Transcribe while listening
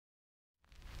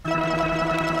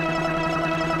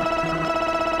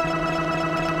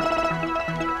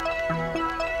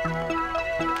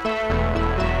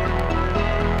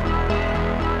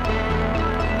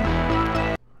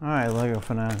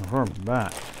finale. We're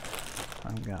back.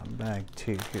 I've got bag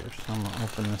 2 here, so I'm gonna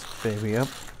open this baby up.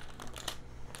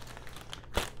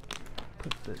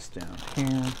 Put this down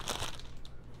here.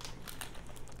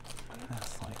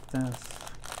 That's like this.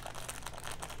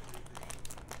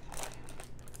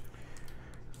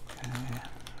 Okay.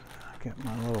 Get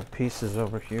my little pieces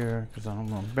over here because I'm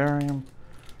gonna bury them.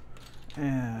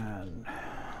 And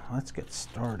let's get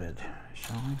started,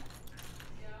 shall we?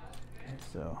 Okay,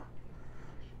 so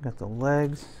got the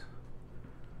legs.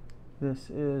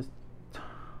 This is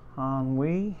Tawn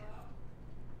We.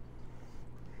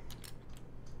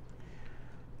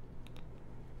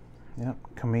 Yep,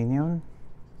 chameleon.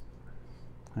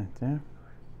 Right there.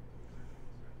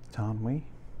 Tawn We.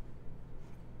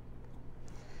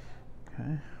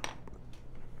 Okay.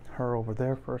 Her over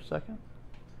there for a second.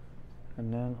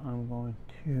 And then I'm going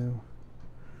to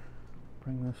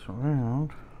bring this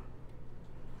around.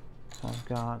 So I've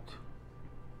got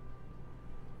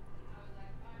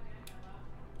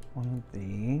one of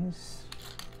these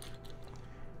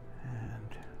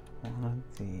and one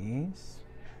of these.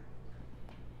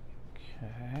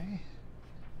 Okay.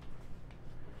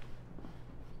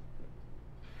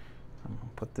 I'm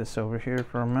gonna put this over here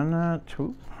for a minute.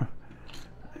 Oop.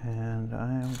 And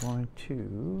I am going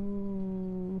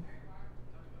to,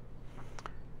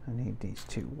 I need these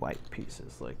 2 white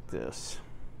pieces like this.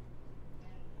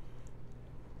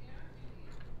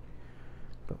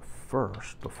 But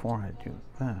first, before I do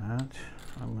that,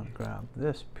 I'm going to grab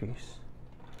this piece,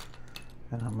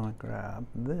 and I'm going to grab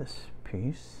this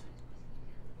piece.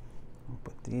 I'll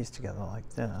put these together like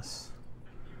this.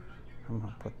 I'm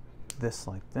going to put this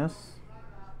like this.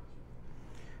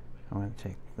 I'm going to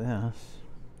take this.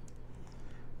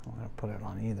 I'm going to put it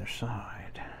on either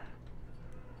side,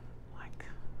 like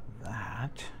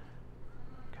that.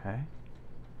 Okay.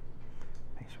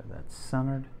 Make sure that's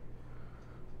centered.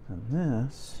 And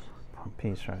this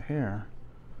piece right here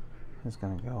is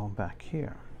going to go back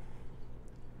here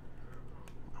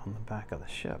on the back of the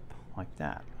ship, like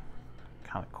that.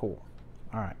 Kind of cool.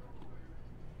 All right.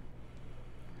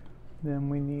 Then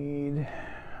we need,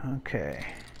 okay,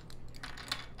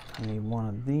 I need one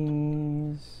of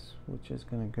these, which is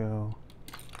going to go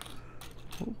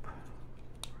whoop,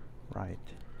 right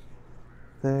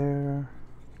there,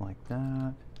 like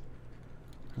that.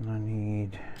 And I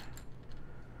need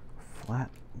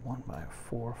flat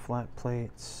 1x4 flat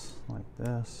plates like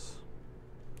this.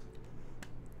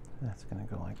 That's going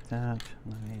to go like that.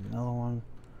 And I need another one.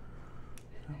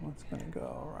 That one's going to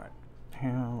go right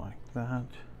here like that.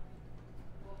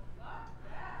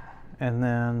 And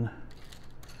then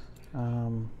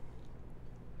I'm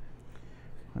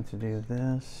going to do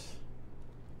this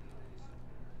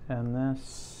and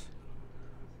this,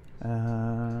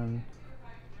 and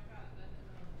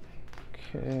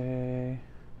okay,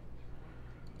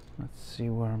 let's see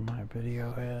where my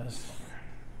video is.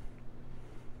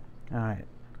 All right,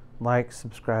 like,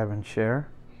 subscribe, and share.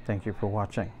 Thank you for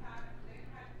watching.